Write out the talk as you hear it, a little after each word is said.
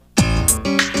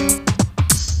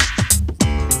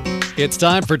It's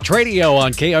time for Tradio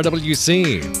on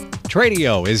KRWC.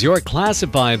 Tradio is your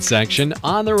classified section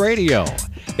on the radio.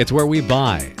 It's where we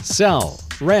buy, sell,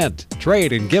 rent,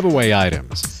 trade, and give away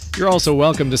items. You're also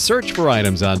welcome to search for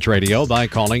items on Tradio by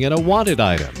calling it a wanted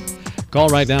item. Call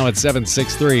right now at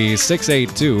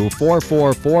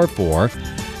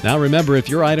 763-682-4444. Now remember, if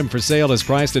your item for sale is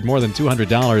priced at more than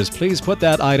 $200, please put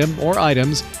that item or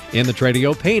items in the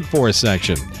Tradio Paid For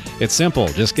section. It's simple.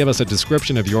 Just give us a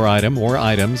description of your item or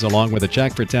items along with a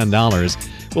check for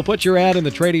 $10. We'll put your ad in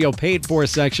the Tradio Paid For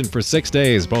section for 6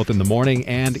 days, both in the morning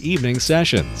and evening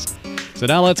sessions. So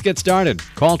now let's get started.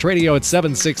 Call Tradio at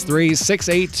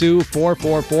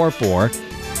 763-682-4444.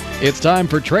 It's time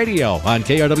for Tradio on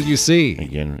KRWC.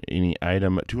 Again, any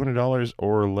item $200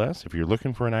 or less. If you're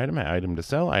looking for an item to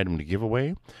sell, item to give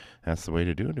away, that's the way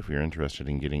to do it. If you're interested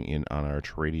in getting in on our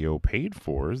Tradio Paid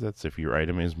Fors, that's if your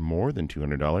item is more than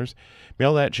 $200.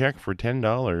 Mail that check for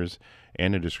 $10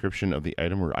 and a description of the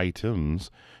item or items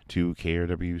to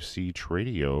KRWC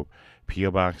Tradio,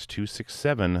 P.O. Box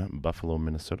 267, Buffalo,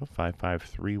 Minnesota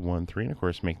 55313. And of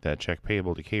course, make that check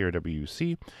payable to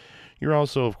KRWC. You're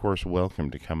also, of course, welcome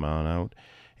to come on out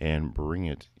and bring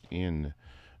it in,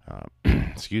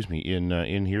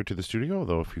 in here to the studio.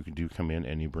 Though if you do come in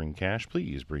and you bring cash,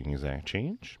 please bring exact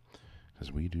change,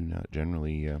 because we do not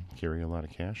generally carry a lot of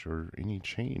cash or any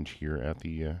change here at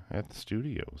the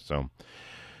studio. So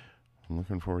I'm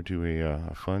looking forward to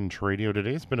a fun Tradio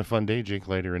today. It's been a fun day. Jake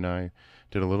Leiter and I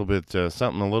did a little bit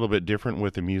something a little bit different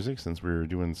with the music, since we were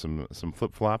doing some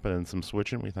flip-flopping and some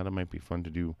switching. We thought it might be fun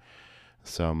to do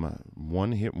some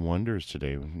one-hit wonders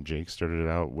today. Jake started it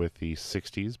out with the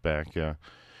 60s back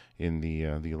in the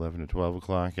 11 to 12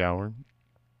 o'clock hour.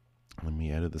 And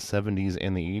we added the 70s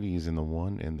and the 80s in the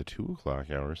 1 and the 2 o'clock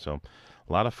hour. So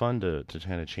a lot of fun to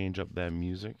kind of change up that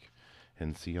music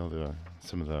and see all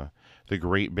some of the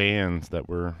great bands that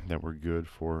were good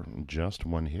for just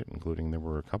one hit, including there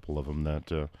were a couple of them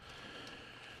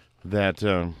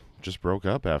that just broke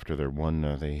up after their one.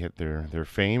 They hit their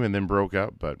fame and then broke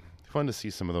up, but fun to see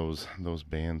some of those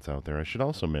bands out there. I should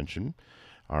also mention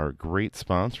our great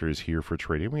sponsors here for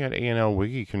Tradio. We got A&L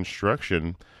Wiggy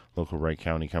Construction, local Wright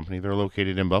County company. They're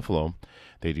located in Buffalo.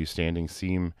 They do standing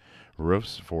seam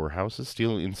roofs for houses,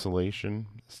 steel installation,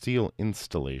 for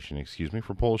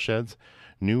pole sheds,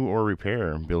 new or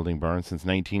repair. Building barns since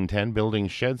 1910, building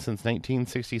sheds since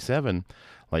 1967.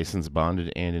 Licensed,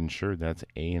 bonded, and insured. That's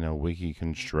A&L Wiggy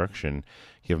Construction.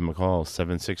 Give them a call,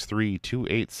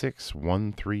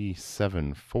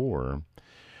 763-286-1374.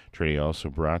 Tradio also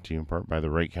brought to you in part by the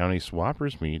Wright County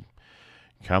Swappers Meet.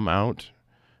 Come out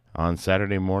on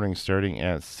Saturday morning starting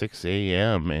at 6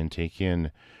 a.m. and take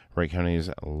in Wright County's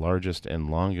largest and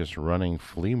longest running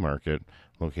flea market,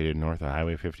 located north of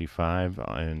Highway 55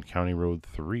 and County Road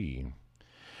 3.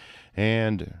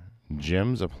 And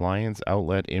Jim's Appliance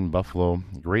Outlet in Buffalo.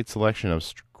 Great selection of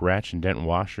scratch and dent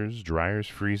washers, dryers,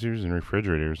 freezers, and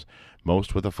refrigerators,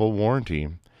 most with a full warranty.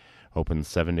 Open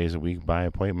 7 days a week by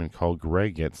appointment. Call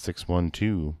Greg at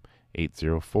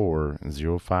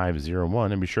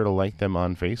 612-804-0501. And be sure to like them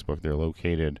on Facebook. They're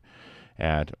located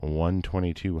at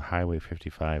 122 Highway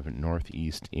 55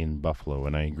 Northeast in Buffalo.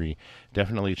 And I agree,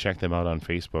 definitely check them out on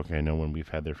Facebook. I know when we've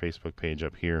had their Facebook page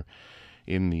up here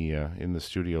in the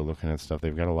studio looking at stuff,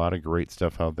 they've got a lot of great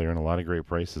stuff out there and a lot of great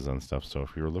prices on stuff. So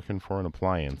if you're looking for an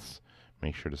appliance,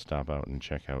 make sure to stop out and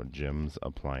check out Jim's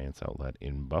Appliance Outlet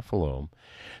in Buffalo.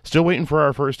 Still waiting for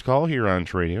our first call here on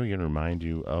Tradio. Again, remind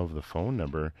you of the phone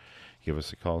number. Give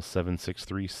us a call,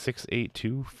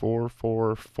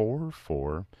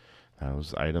 763-682-4444.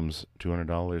 Those items,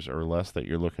 $200 or less that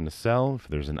you're looking to sell. If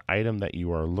there's an item that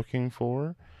you are looking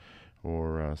for,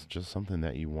 or just something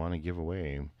that you want to give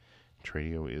away,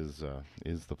 Tradio is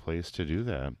the place to do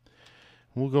that.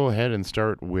 We'll go ahead and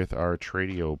start with our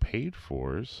Tradio Paid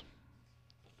Fors.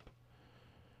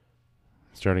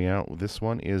 Starting out, this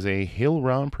one is a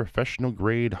Hill-Rom professional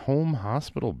grade home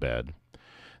hospital bed.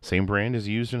 Same brand is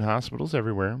used in hospitals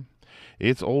everywhere.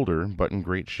 It's older, but in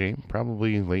great shape,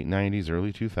 probably late 90s,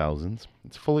 early 2000s.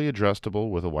 It's fully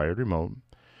adjustable with a wired remote,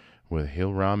 with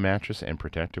Hill-Rom mattress and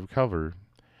protective cover.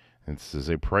 This is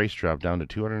a price drop down to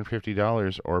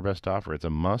 $250 or best offer. It's a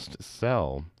must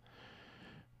sell.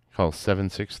 Call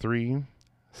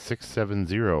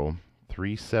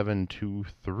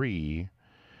 763-670-3723.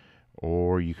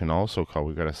 Or you can also call,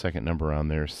 we've got a second number on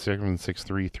there,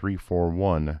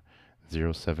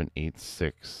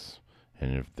 763-341-0786.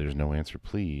 And if there's no answer,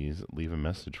 please leave a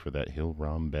message for that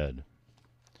Hill-Rom bed.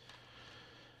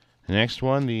 The next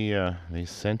one, they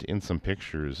sent in some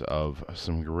pictures of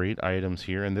some great items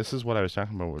here. And this is what I was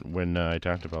talking about when I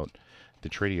talked about the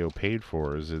Tradio paid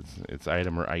for is its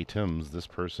item or items. This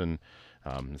person,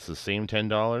 it's the same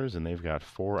 $10, and they've got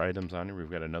 4 items on here. We've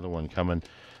got another one coming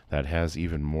that has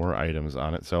even more items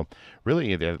on it. So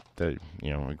really, a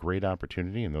great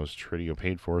opportunity. And those Tradio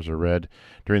paid fors are read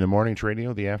during the morning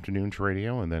Tradio, the afternoon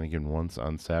Tradio, and then again once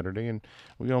on Saturday. And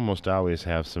we almost always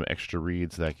have some extra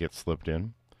reads that get slipped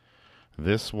in.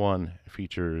 This one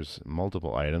features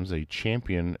multiple items: a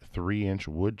Champion 3-inch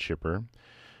wood chipper,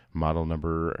 model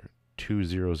number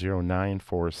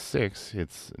 200946.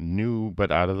 It's new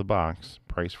but out of the box.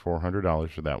 Price $400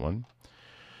 for that one.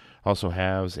 Also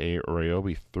has a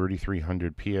Ryobi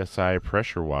 3300 PSI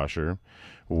pressure washer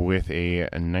with a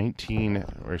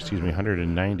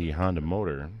 190 Honda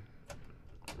motor.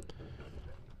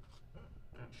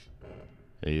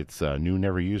 It's new,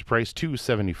 never used. Price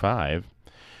 $275.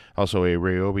 Also a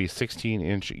Ryobi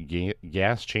 16-inch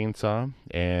gas chainsaw,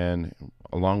 and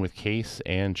along with case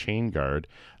and chain guard,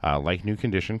 like new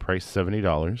condition, price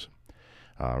 $70.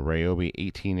 Ryobi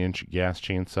 18-inch gas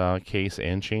chainsaw, case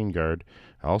and chain guard,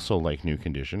 also like new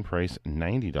condition, price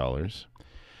 $90.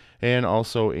 And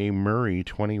also a Murray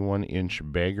 21-inch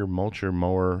bagger mulcher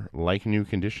mower, like new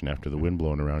condition. After the wind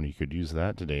blowing around, you could use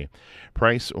that today.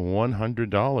 Price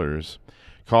 $100.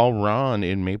 Call Ron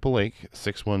in Maple Lake,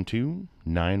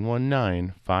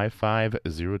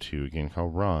 612-919-5502. Again, call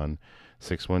Ron,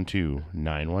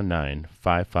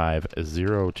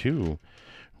 612-919-5502.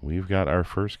 We've got our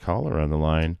first caller on the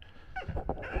line.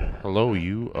 Hello,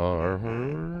 you are...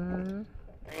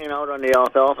 Hanging out on the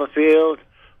alfalfa field,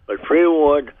 but free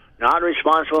wood, not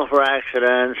responsible for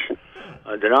accidents.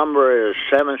 The number is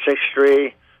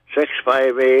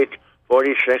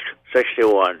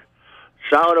 763-658-4661.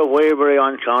 South of Waverly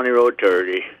on County Road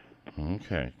 30.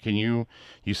 Okay. You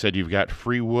said you've got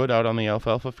free wood out on the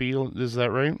alfalfa field, is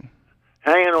that right?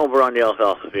 Hanging over on the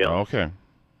alfalfa field. Okay.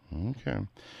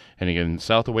 And again,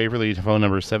 south of Waverly, phone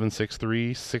number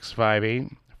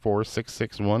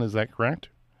 763-658-4661. Is that correct?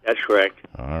 That's correct.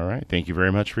 All right. Thank you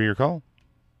very much for your call.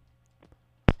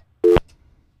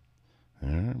 All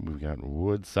right, we've got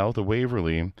wood south of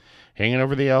Waverly, hanging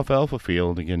over the alfalfa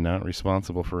field. Again, not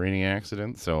responsible for any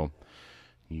accident. So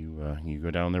you go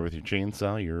down there with your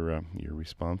chainsaw. You're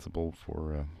responsible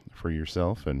for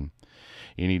yourself and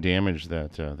any damage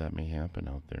that may happen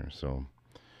out there. So,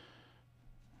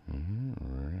 all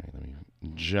right, let me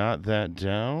jot that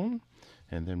down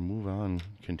and then move on.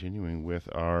 Continuing with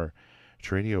our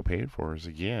Tradio paid fors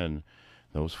again.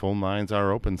 Those phone lines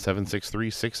are open,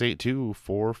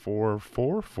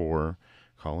 763-682-4444.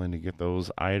 Call in to get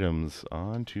those items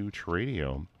onto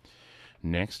Tradio.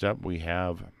 Next up, we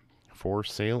have for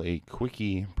sale a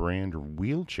Quickie brand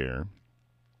wheelchair.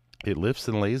 It lifts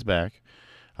and lays back.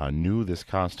 New, this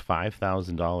cost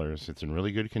 $5,000. It's in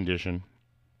really good condition.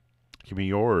 It can be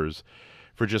yours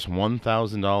for just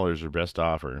 $1,000 or best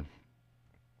offer.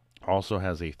 Also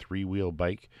has a 3-wheel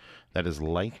bike that is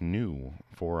like new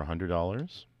for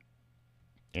 $100,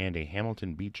 and a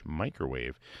Hamilton Beach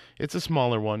microwave. It's a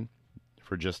smaller one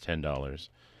for just $10.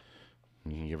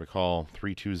 You can give a call,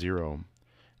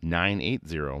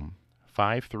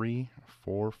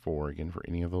 320-980-5344, again, for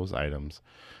any of those items.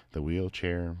 The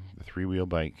wheelchair, the 3-wheel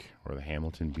bike, or the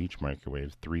Hamilton Beach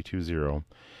microwave,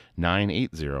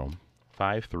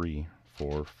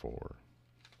 320-980-5344.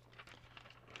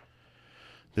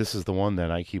 This is the one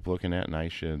that I keep looking at,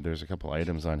 and there's a couple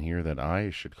items on here that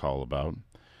I should call about.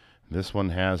 This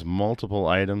one has multiple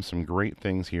items, some great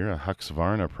things here. A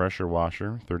Husqvarna pressure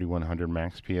washer, 3100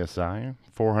 max PSI,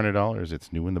 $400.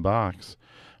 It's new in the box,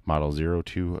 model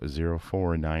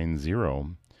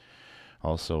 020490.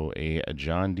 Also a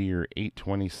John Deere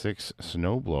 826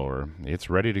 snowblower. It's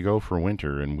ready to go for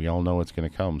winter, and we all know it's going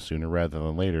to come sooner rather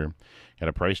than later. Got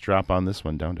a price drop on this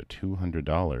one down to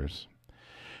 $200.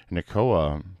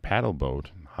 Nakoa paddle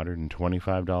boat,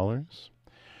 $125.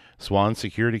 Swan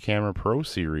Security Camera Pro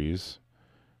Series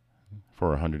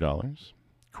for $100.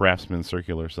 Craftsman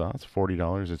circular saw, it's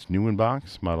 $40. It's new in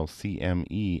box, model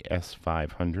CME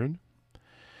S500.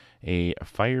 A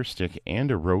Fire Stick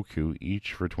and a Roku,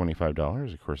 each for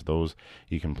 $25. Of course, those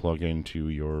you can plug into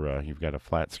your, you've got a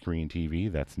flat screen TV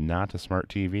that's not a smart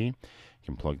TV. You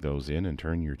can plug those in and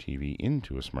turn your TV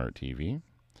into a smart TV.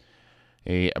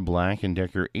 A Black &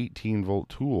 Decker 18-volt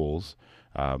tools,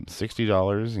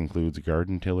 $60, includes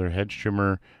garden tiller, hedge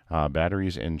trimmer,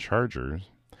 batteries, and chargers.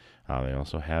 They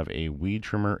also have a weed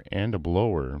trimmer and a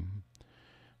blower.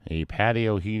 A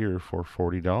patio heater for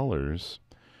 $40.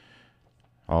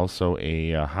 Also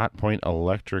a Hot Point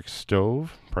electric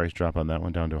stove, price drop on that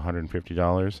one down to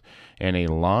 $150. And a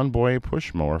Lawn Boy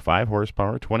push mower, 5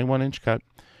 horsepower, 21-inch cut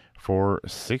for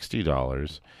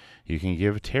 $60. You can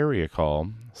give Terry a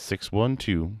call,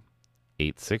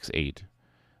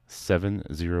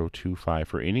 612-868-7025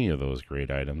 for any of those great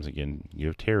items. Again,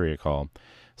 give Terry a call,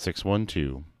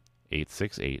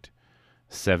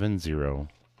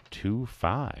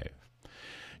 612-868-7025.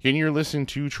 Again, you're listening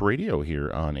to Radio here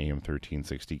on AM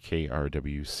 1360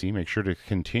 KRWC. Make sure to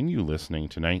continue listening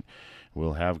tonight.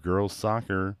 We'll have girls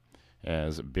soccer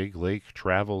as Big Lake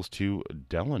travels to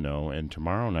Delano, and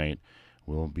tomorrow night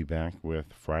we'll be back with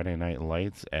Friday Night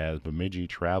Lights as Bemidji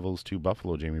travels to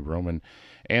Buffalo. Jamie Broman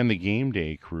and the game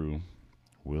day crew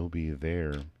will be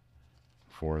there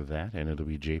for that, and it'll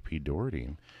be J.P.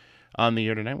 Doherty on the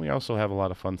air tonight. We also have a lot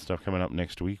of fun stuff coming up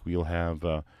next week. We'll have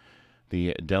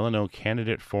the Delano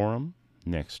Candidate Forum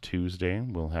next Tuesday.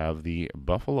 We'll have the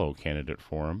Buffalo Candidate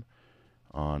Forum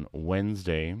on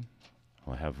Wednesday.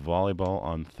 We'll have volleyball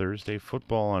on Thursday,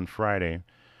 football on Friday,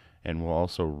 and we'll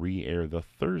also re-air the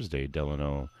Thursday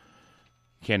Delano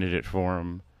Candidate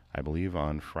Forum, I believe,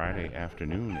 on Friday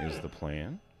afternoon is the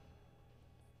plan.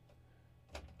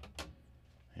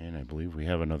 And I believe we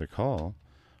have another call.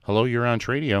 Hello, you're on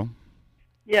Tradio.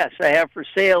 Yes, I have for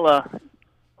sale a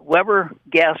Weber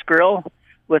gas grill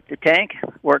with the tank.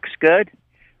 Works good.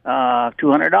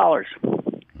 $200. All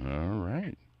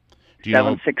right. Do you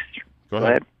know? Go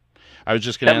ahead. I was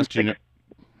just going to ask you.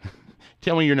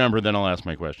 Tell me your number, then I'll ask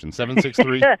my question.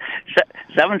 763?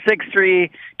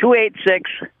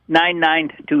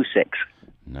 763-286-9926.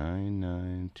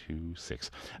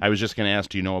 9926. I was just going to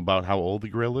ask, do you know about how old the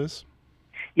grill is?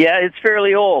 Yeah, it's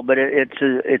fairly old, but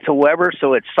it's a Weber,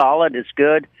 so it's solid. It's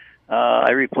good.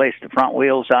 I replaced the front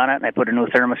wheels on it, and I put a new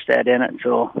thermostat in it.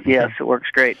 So yes, it works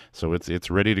great. So it's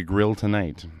ready to grill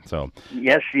tonight. So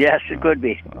yes, it could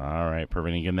be. All right,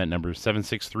 perfect. Again, that number is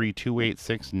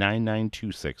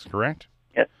 763-286-9926. Correct?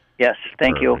 Yes.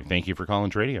 Thank you. Thank you for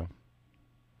calling Tradio.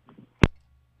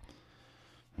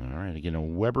 All right. Again, a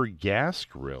Weber gas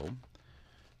grill.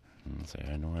 Let's see,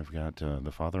 I know I've got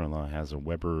the father-in-law has a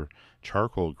Weber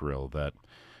charcoal grill that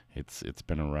it's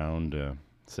been around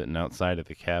sitting outside of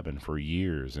the cabin for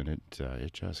years, and it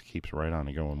just keeps right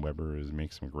on going. Weber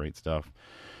makes some great stuff,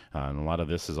 and a lot of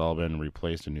this has all been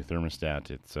replaced. A new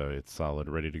thermostat. It's solid,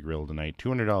 ready to grill tonight.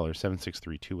 $200.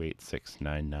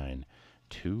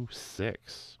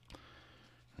 763-286-9926.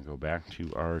 Go back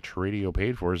to our Tradio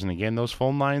paid fors, and again, those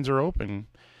phone lines are open.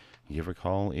 Give a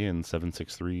call in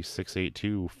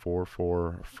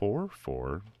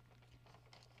 763-682-4444.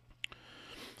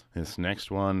 This next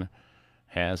one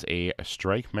has a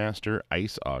StrikeMaster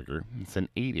ice auger. It's an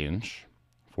 8-inch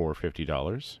for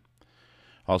 $50.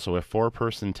 Also a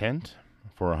 4-person tent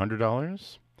for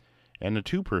 $100, and a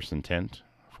 2-person tent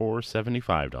for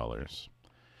 $75.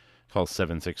 Call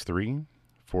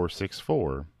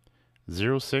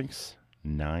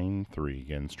 763-464-0693.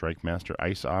 Again, StrikeMaster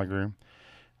ice auger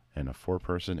and a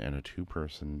 4-person and a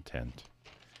 2-person tent.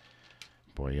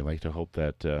 Boy, you like to hope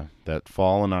that that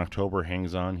fall in October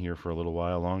hangs on here for a little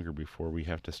while longer before we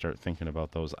have to start thinking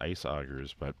about those ice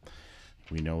augers. But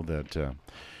we know that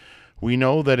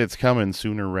it's coming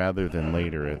sooner rather than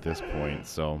later at this point.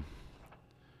 So,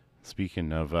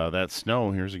 speaking of that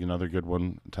snow, here's another good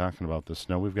one talking about the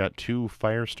snow. We've got 2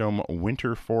 Firestone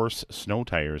Winter Force snow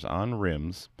tires on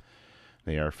rims.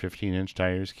 They are 15-inch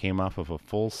tires, came off of a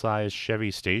full-size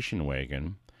Chevy station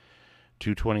wagon.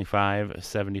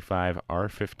 225/75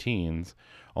 R15s.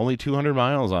 Only 200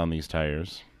 miles on these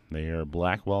tires. They are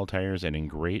Blackwell tires and in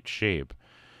great shape.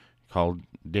 Call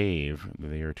Dave.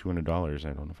 They are $200.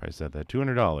 I don't know if I said that.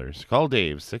 $200. Call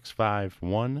Dave,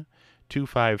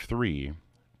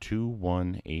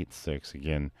 651-253-2186.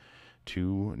 Again,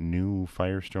 2 new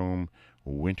Firestone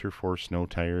Winter Force snow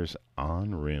tires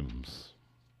on rims.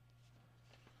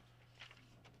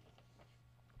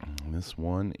 This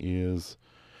one is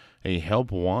a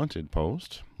help wanted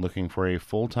post looking for a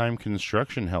full-time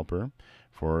construction helper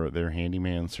for their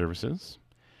handyman services.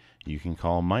 You can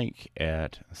call Mike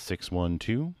at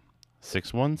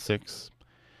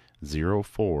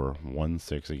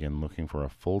 612-616-0416. Again, looking for a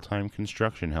full-time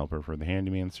construction helper for the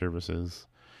handyman services.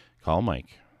 Call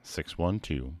Mike,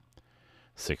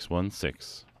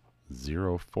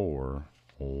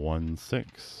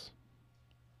 612-616-0416.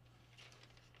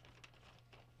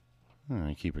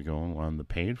 I keep it going on the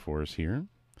paid fors here.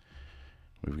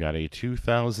 We've got a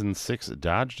 2006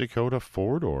 Dodge Dakota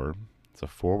 4-door. It's a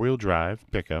 4-wheel drive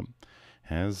pickup.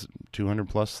 Has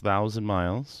 200,000+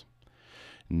 miles.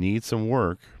 Needs some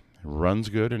work. Runs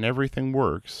good and everything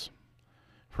works.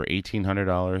 For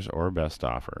 $1,800 or best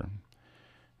offer.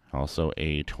 Also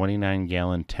a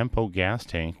 29-gallon Tempo gas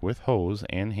tank with hose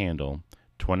and handle.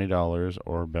 $20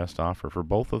 or best offer for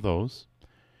both of those.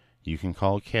 You can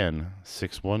call Ken,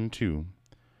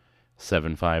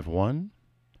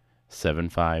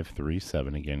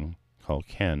 751-7537. Again, call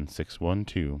Ken,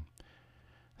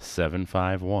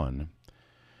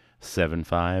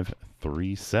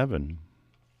 612-751-7537.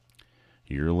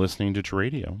 You're listening to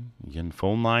Tradio. Again,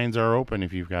 phone lines are open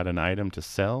if you've got an item to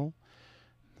sell,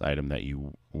 an item that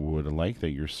you would like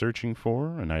that you're searching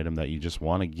for, an item that you just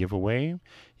want to give away.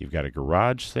 You've got a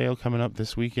garage sale coming up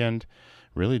this weekend.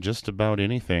 Really just about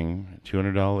anything,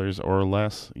 $200 or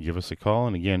less, give us a call.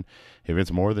 And again, if it's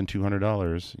more than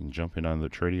 $200, you can jump in on the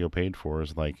Tradio paid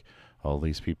fors like all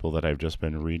these people that I've just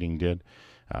been reading did.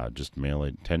 Just mail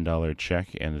a $10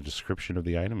 check and a description of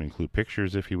the item. Include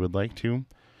pictures if you would like to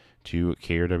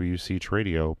KRWC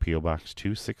Tradio, P.O. Box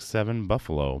 267,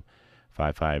 Buffalo,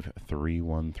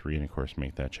 55313. And, of course,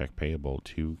 make that check payable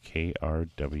to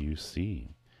KRWC.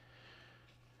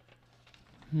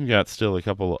 We've got still a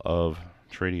couple of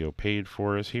Tradio paid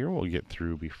for us here we'll get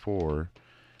through before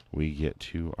we get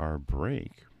to our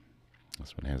break.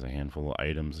 This one has a handful of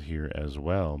items here as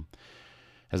well.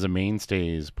 Has a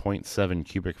Mainstays 0.7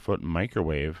 cubic foot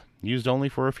microwave, used only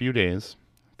for a few days,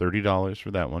 $30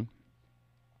 for that one.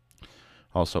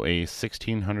 Also a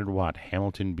 1600 watt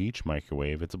Hamilton Beach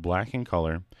microwave. It's black in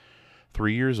color,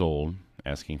 3 years old,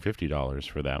 asking $50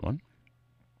 for that one.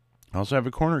 I also have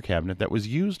a corner cabinet that was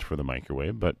used for the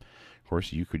microwave, but of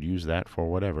course you could use that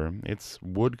for whatever. It's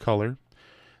wood color,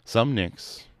 some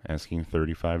nicks, asking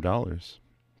 $35.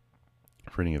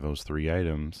 For any of those three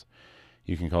items,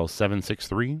 you can call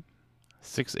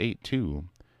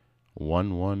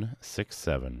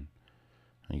 763-682-1167.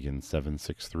 Again,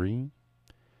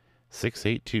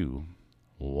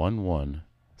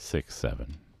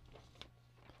 763-682-1167.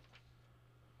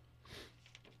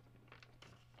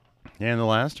 And the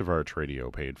last of our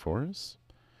Tradio paid fors.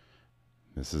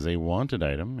 This is a wanted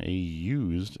item, a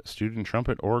used student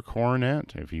trumpet or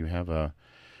cornet. If you have a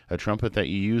trumpet that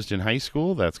you used in high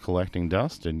school that's collecting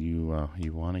dust and you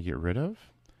want to get rid of,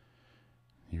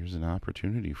 here's an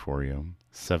opportunity for you.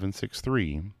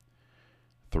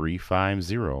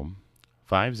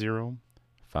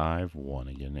 763-350-5051.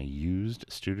 Again, a used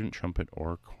student trumpet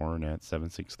or cornet,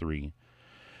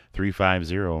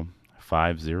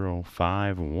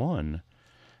 763-350-5051.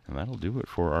 And that'll do it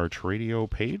for our Tradio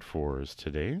paid fors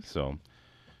today. So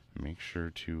make sure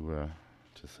to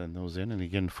send those in. And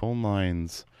again, phone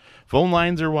lines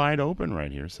are wide open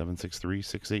right here.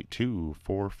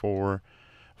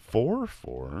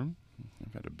 763-682-4444.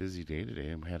 I've had a busy day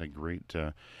today. I've had a great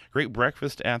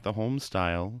breakfast at the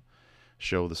Homestyle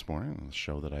show this morning. The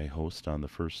show that I host on the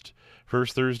first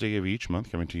Thursday of each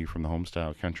month, coming to you from the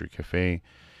Homestyle Country Cafe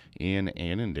in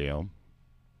Annandale.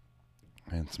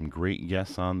 I had some great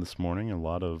guests on this morning. A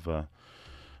lot of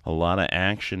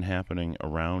action happening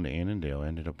around Annandale. I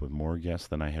ended up with more guests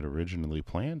than I had originally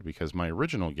planned because my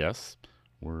original guests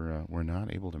were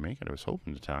not able to make it. I was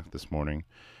hoping to talk this morning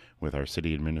with our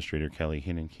city administrator Kelly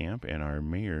Hinnenkamp and our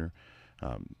mayor,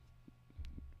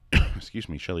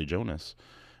 Shelley Jonas,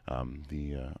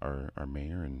 our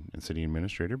mayor and city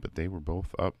administrator. But they were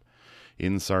both up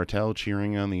in Sartell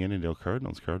cheering on the Annandale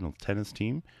Cardinals tennis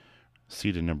team,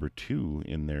 seeded number 2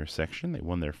 in their section. They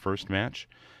won their first match.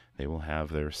 They will have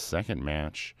their second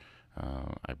match.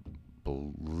 I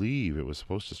believe it was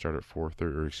supposed to start at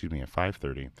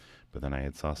 5:30, but then I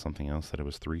had saw something else that it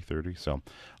was 3:30. So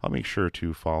I'll make sure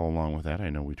to follow along with that. I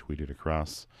know we tweeted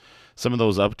across some of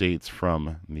those updates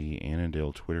from the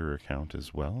Annandale Twitter account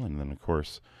as well. And then, of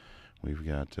course, we've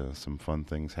got some fun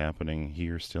things happening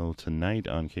here still tonight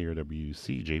on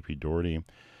KRWC. JP Doherty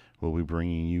will be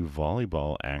bringing you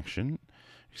volleyball action.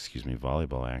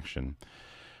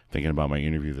 Thinking about my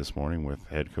interview this morning with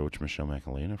head coach Michelle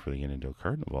McElena for the Annandale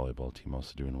Cardinal volleyball team,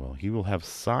 also doing well. He will have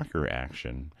soccer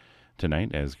action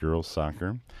tonight as girls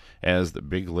soccer. As the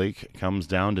Big Lake comes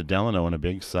down to Delano in a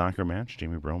big soccer match,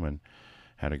 Jamie Broman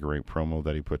had a great promo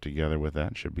that he put together with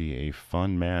that. Should be a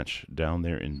fun match down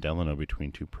there in Delano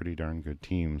between two pretty darn good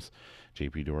teams.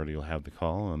 JP Doherty will have the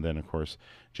call, and then, of course,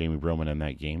 Jamie Broman and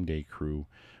that game day crew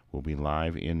will be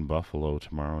live in Buffalo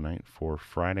tomorrow night for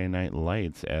Friday Night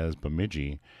Lights as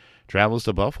Bemidji travels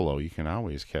to Buffalo. You can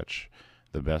always catch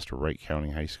the best Wright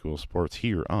County high school sports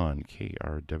here on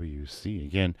KRWC.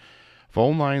 Again,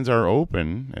 phone lines are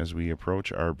open as we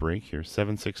approach our break here.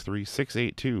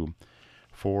 763-682-4444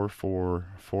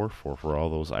 for all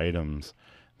those items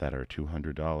that are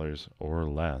 $200 or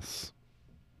less.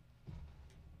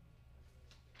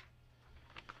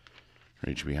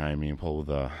 Reach behind me and pull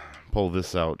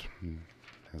this out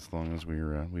as long as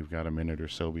we've got a minute or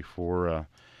so before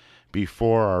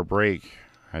our break.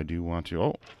 I do want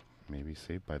to maybe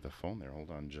saved by the phone there.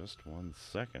 Hold on just 1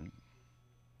 second.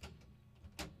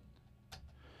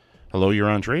 Hello, you're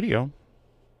on Tradio.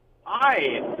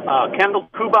 Hi, Kendall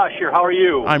Kubash here. How are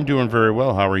you? I'm doing very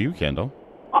well. How are you, Kendall?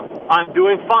 I'm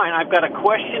doing fine. I've got a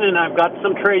question, and I've got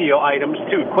some Tradio items,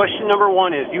 too. Question number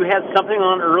one is, you had something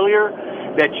on earlier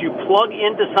that you plug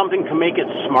into something to make it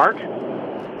smart.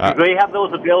 Do they have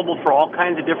those available for all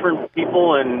kinds of different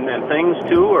people and things,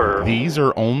 too? Or These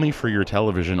are only for your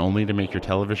television, only to make your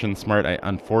television smart.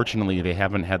 Unfortunately, they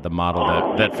haven't had the model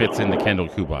that fits in the Kendall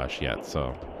Kubash yet,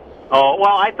 so... Oh,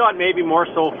 well, I thought maybe more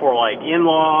so for, like,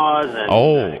 in-laws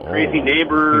and crazy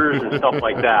neighbors and stuff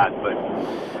like that, but...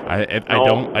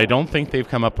 I don't think they've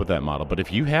come up with that model, but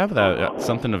if you have that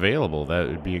something available, that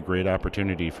would be a great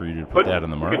opportunity for you to put that in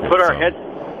the market. We could put our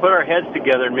heads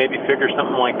together and maybe figure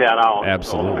something like that out.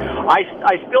 Absolutely. So,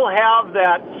 I still have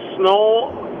that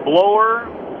snow blower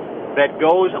that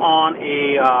goes on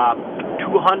a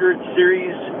 200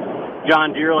 series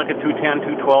John Deere, like a 210,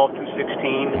 212,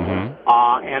 216,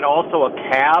 and also a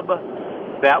cab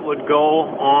that would go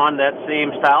on that same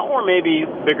style, or maybe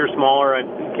bigger, smaller. It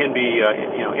can be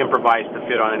improvised to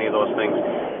fit on any of those things.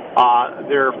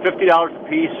 They're $50 a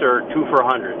piece, or 2 for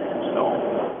 $100. So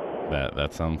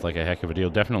that sounds like a heck of a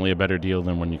deal. Definitely a better deal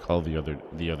than when you called the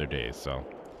other day. So.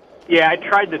 Yeah, I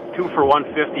tried the 2 for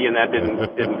 $150, and that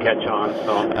didn't catch on.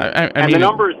 So I mean, the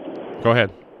numbers. Go ahead.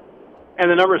 And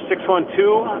the number is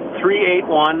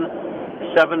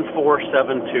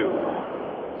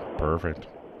 612-381-7472. Perfect.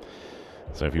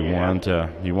 So if you want a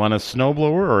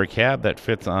snowblower or a cab that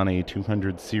fits on a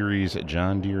 200 series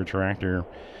John Deere tractor,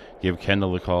 give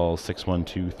Kendall a call,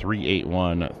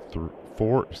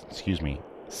 612-381-7472.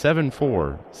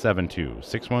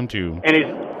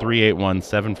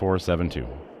 612-381-7472.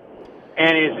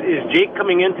 And is Jake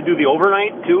coming in to do the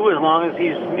overnight too, as long as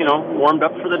he's warmed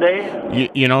up for the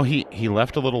day? He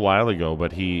left a little while ago,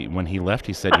 but when he left,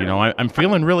 he said, I'm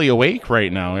feeling really awake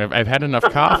right now. I've had enough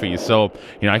coffee, so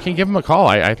I can give him a call.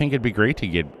 I think it'd be great to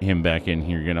get him back in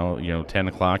here. 10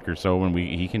 o'clock or so, when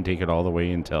he can take it all the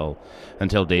way until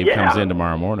Dave comes in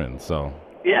tomorrow morning. So.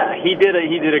 Yeah, he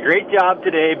did a great job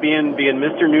today being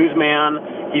Mr. Newsman.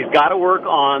 He's got to work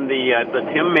on the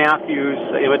Tim Matthews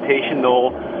imitation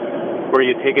though, where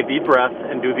you take a deep breath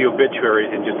and do the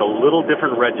obituaries in just a little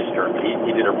different register.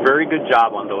 He did a very good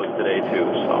job on those today too.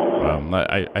 So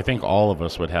I think all of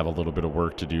us would have a little bit of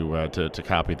work to do to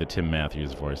copy the Tim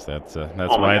Matthews voice. That's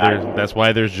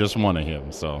why there's just one of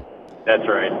him. So. That's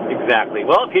right, exactly.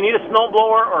 Well, if you need a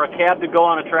snowblower or a cab to go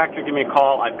on a tractor, give me a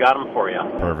call. I've got them for you.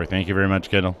 Perfect. Thank you very much,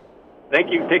 Kendall.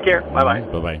 Thank you. Take care. Bye-bye.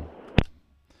 Bye-bye.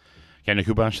 Kendall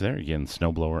Kubash there again,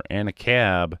 snowblower and a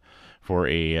cab for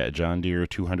a John Deere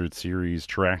 200 series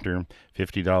tractor,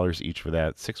 $50 each for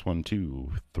that.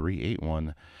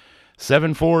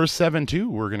 612-381-7472.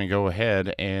 We're going to go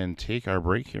ahead and take our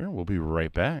break here. We'll be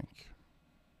right back.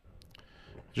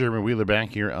 Jeremy Wheeler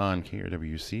back here on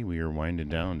KRWC. We are winding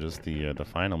down just the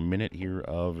final minute here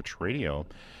of Tradio.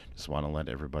 Just want to let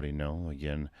everybody know,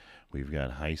 again, we've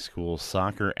got high school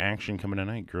soccer action coming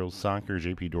tonight. Girls soccer,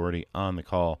 JP Doherty on the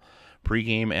call.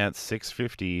 Pre-game at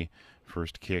 6:50.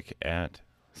 First kick at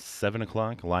 7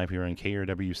 o'clock, live here on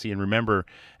KRWC. And remember,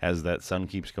 as that sun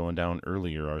keeps going down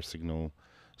earlier, our signal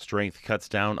strength cuts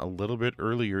down a little bit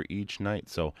earlier each night.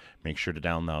 So make sure to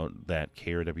download that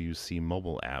KRWC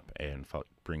mobile app and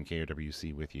bring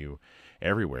KRWC with you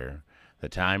everywhere. The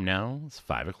time now is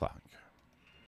 5 o'clock.